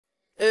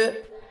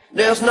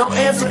There's no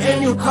answer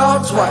and you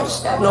call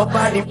twice.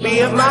 Nobody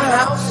be at my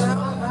house.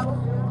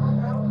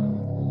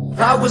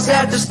 I was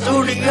at the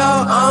studio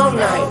all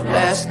night.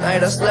 Last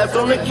night I slept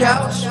on the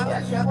couch.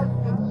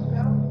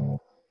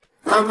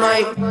 I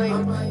might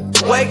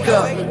wake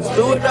up and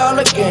do it all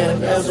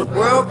again. There's a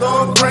world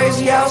going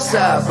crazy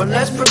outside, but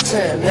let's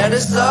pretend that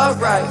it's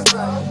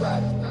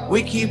alright.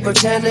 We keep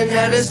pretending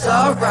that it's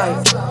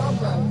alright.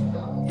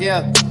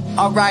 Yeah,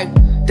 alright.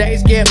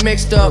 Days get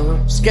mixed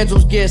up,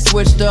 schedules get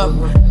switched up.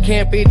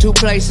 Can't be two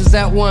places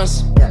at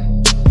once.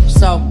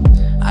 So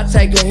I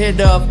take a hit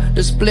of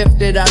the spliff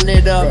that I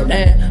lit up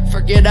and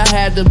forget I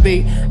had to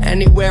be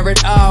anywhere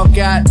at all.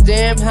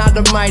 Goddamn, how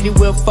the mighty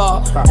will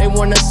fall. They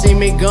wanna see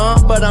me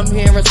gone, but I'm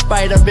here in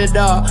spite of it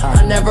all.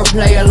 I never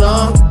play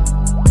along.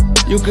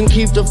 You can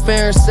keep the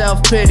fear and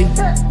self-pity.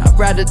 I'd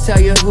rather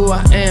tell you who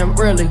I am,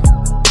 really.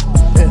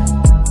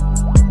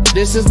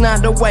 This is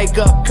not the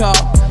wake-up call.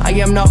 I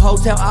am no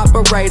hotel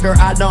operator.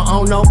 I don't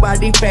owe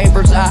nobody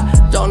favors.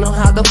 I don't know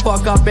how the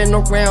fuck I've been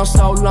around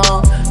so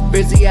long.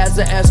 Busy as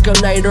an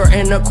escalator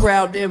in a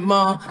crowded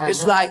mall.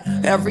 It's like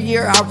every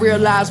year I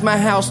realize my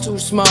house too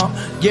small.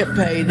 Get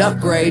paid,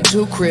 upgrade,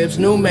 2 cribs,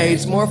 new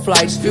maids, more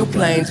flights, few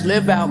planes.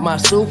 Live out my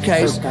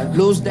suitcase.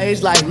 Lose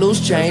days like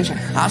loose change.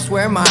 I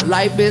swear my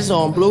life is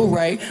on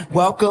Blu-ray.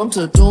 Welcome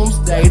to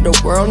Doomsday.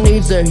 The world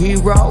needs a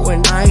hero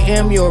and I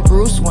am your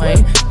Bruce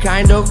Wayne.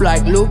 Kind of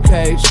like Luke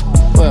Cage.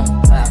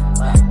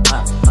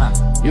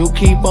 You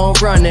keep on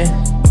running,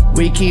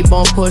 we keep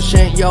on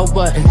pushing your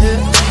button.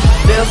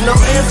 There's no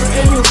answer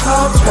and you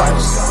call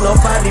twice.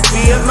 Nobody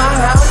be at my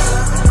house.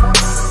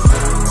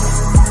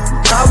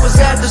 I was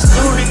at the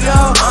studio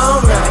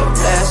all night.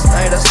 Last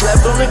night I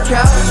slept on the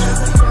couch.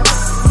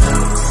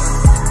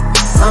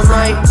 I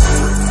might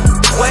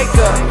wake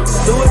up,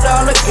 do it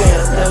all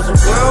again. There's a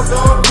world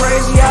going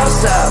crazy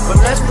outside, but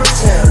let's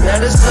pretend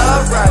that it's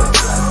alright.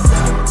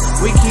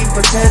 We keep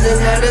pretending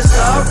that it's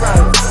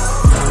alright.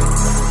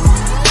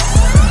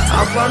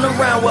 I run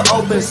around with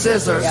open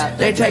scissors.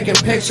 They taking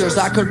pictures.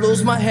 I could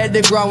lose my head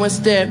to grow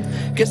instead.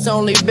 Gets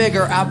only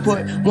bigger. I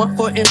put one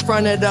foot in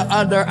front of the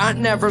other. I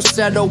never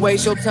settle.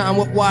 Waste your time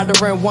with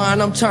water and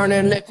wine. I'm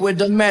turning liquid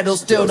to metal.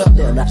 Still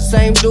the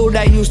same dude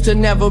that used to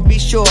never be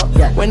sure.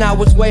 When I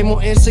was way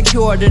more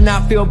insecure, did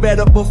not feel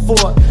better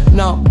before.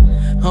 No.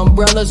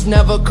 Umbrellas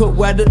never could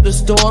weather the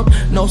storm.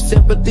 No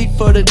sympathy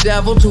for the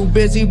devil. Too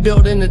busy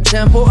building the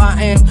temple.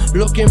 I am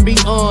looking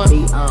beyond,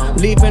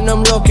 leaving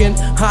them looking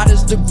hot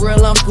as the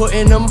grill. I'm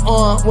putting them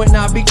on when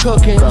I be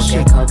cooking.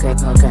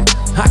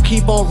 I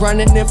keep on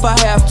running if I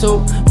have to.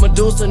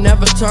 Medusa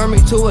never turned me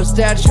to a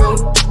statue.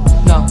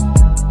 No,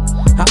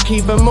 I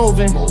keep it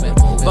moving,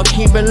 but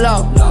keep it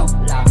low.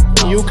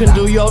 You can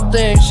do your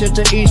thing, shit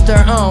to each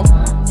their own.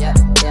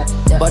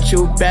 But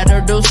you better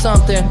do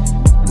something.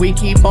 We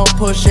keep on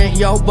pushing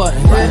your button.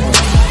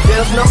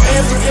 There's no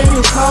answer and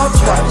you call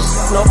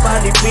twice.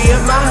 Nobody be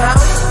at my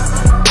house.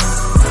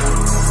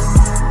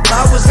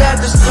 I was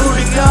at the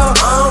studio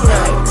all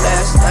night.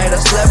 Last night I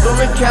slept on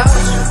the couch.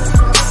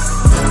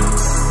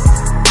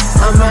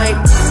 I might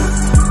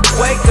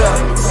wake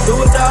up, do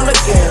it all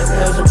again.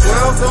 There's a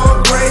world going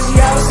crazy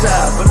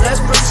outside, but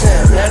let's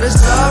pretend that it's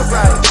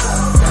alright.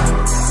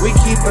 We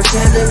keep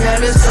pretending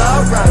that it's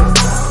alright.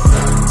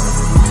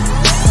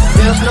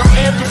 There's no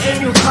answer and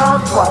you call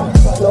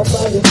twice.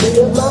 Nobody be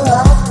in my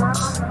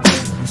house.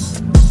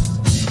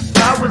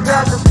 I was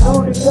at the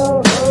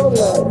studio all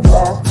night.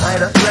 Last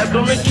night I slept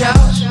on the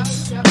couch.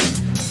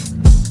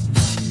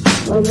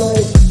 I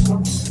might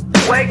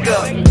wake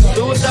up,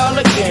 do it all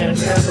again.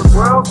 There's a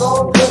world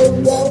going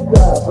crazy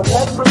outside, but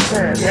let's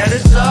pretend that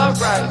it's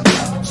alright.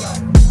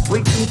 We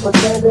keep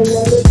pretending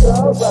that it's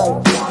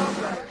alright.